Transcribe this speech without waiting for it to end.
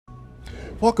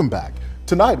Welcome back.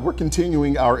 Tonight, we're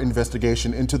continuing our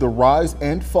investigation into the rise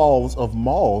and falls of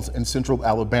malls in central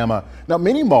Alabama. Now,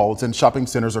 many malls and shopping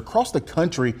centers across the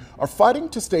country are fighting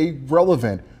to stay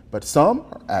relevant, but some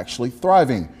are actually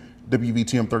thriving.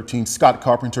 WVTM 13 Scott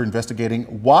Carpenter investigating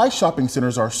why shopping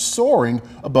centers are soaring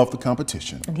above the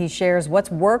competition. And he shares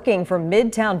what's working for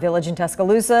Midtown Village in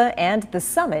Tuscaloosa and the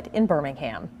Summit in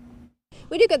Birmingham.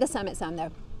 We do go to the Summit some,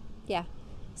 though. Yeah,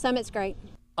 Summit's great.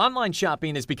 Online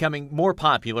shopping is becoming more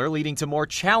popular, leading to more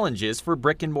challenges for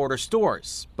brick and mortar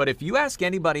stores. But if you ask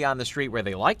anybody on the street where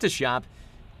they like to shop,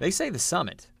 they say the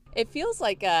Summit. It feels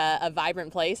like a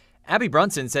vibrant place. Abby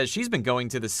Brunson says she's been going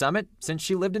to the Summit since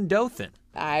she lived in Dothan.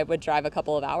 I would drive a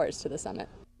couple of hours to the Summit.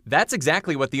 That's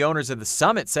exactly what the owners of the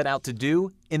Summit set out to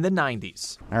do in the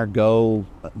 90s. Our goal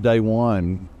day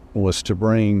one was to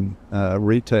bring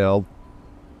retail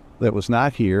that was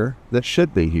not here that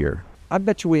should be here. I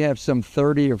bet you we have some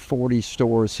 30 or 40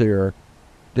 stores here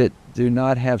that do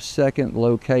not have second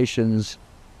locations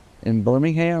in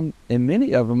Birmingham, and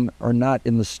many of them are not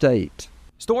in the state.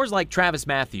 Stores like Travis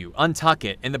Matthew,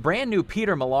 Untuckit, and the brand new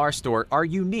Peter Millar store are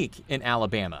unique in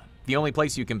Alabama. The only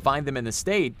place you can find them in the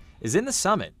state is in the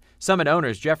Summit. Summit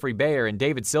owners Jeffrey Bayer and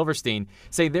David Silverstein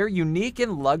say their unique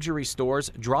and luxury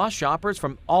stores draw shoppers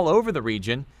from all over the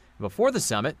region. Before the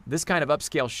Summit, this kind of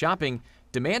upscale shopping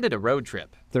demanded a road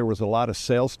trip. There was a lot of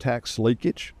sales tax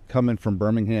leakage coming from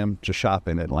Birmingham to shop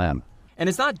in Atlanta. And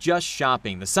it's not just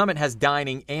shopping. The Summit has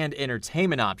dining and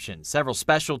entertainment options. Several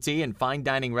specialty and fine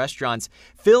dining restaurants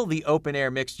fill the open-air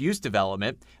mixed-use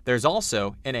development. There's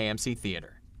also an AMC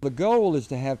theater. The goal is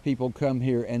to have people come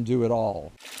here and do it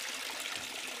all.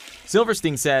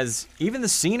 Silverstein says even the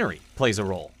scenery plays a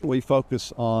role. We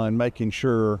focus on making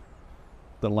sure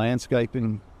the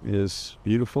landscaping is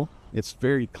beautiful. It's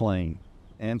very clean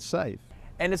and safe.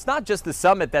 And it's not just the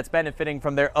Summit that's benefiting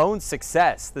from their own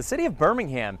success. The city of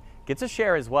Birmingham gets a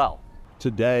share as well.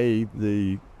 Today,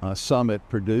 the Summit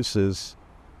produces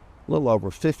a little over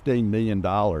 $15 million,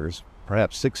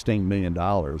 perhaps $16 million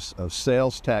of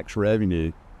sales tax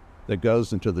revenue that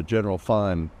goes into the general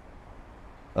fund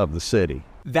of the city.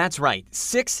 That's right,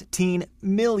 $16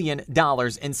 million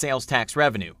in sales tax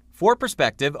revenue. For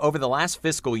perspective, over the last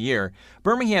fiscal year,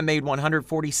 Birmingham made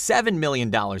 $147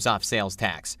 million off sales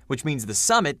tax, which means the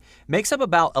Summit makes up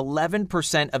about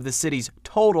 11% of the city's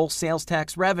total sales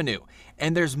tax revenue.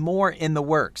 And there's more in the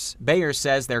works. Bayer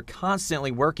says they're constantly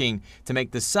working to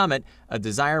make the Summit a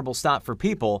desirable stop for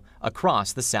people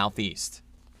across the Southeast.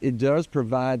 It does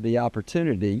provide the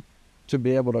opportunity to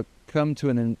be able to come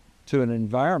to an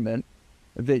environment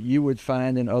that you would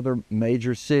find in other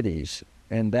major cities.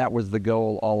 And that was the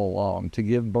goal all along, to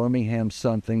give Birmingham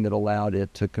something that allowed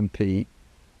it to compete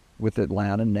with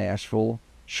Atlanta, Nashville,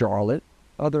 Charlotte,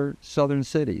 other southern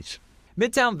cities.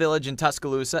 Midtown Village in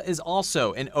Tuscaloosa is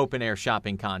also an open-air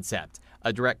shopping concept,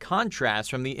 a direct contrast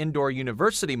from the indoor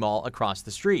University Mall across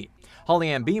the street. Holly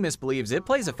Ann Bemis believes it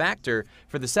plays a factor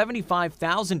for the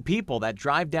 75,000 people that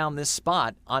drive down this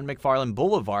spot on McFarland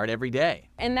Boulevard every day.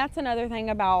 And that's another thing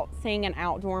about seeing an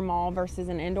outdoor mall versus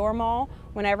an indoor mall.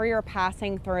 Whenever you're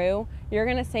passing through, you're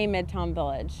going to see Midtown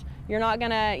Village. You're not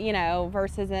going to,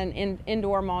 versus an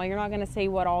indoor mall, you're not going to see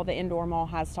what all the indoor mall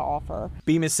has to offer.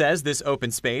 Bemis says this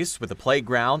open space with a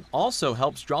playground also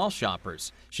helps draw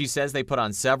shoppers. She says they put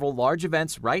on several large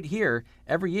events right here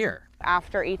every year.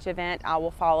 After each event, I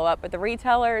will follow up with the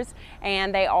retailers,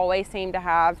 and they always seem to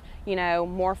have,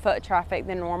 more foot traffic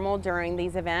than normal during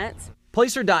these events.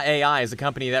 Placer.ai is a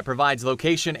company that provides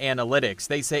location analytics.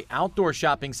 They say outdoor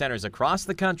shopping centers across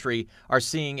the country are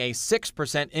seeing a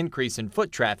 6% increase in foot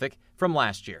traffic from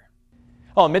last year.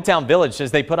 Oh, Midtown Village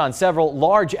says they put on several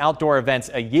large outdoor events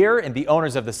a year, and the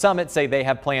owners of the Summit say they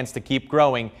have plans to keep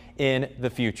growing in the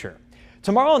future.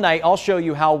 Tomorrow night, I'll show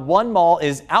you how one mall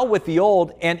is out with the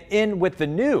old and in with the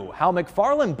new, how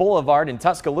McFarland Boulevard in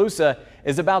Tuscaloosa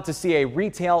is about to see a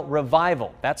retail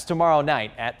revival. That's tomorrow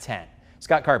night at 10.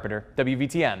 Scott Carpenter,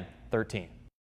 WVTM 13.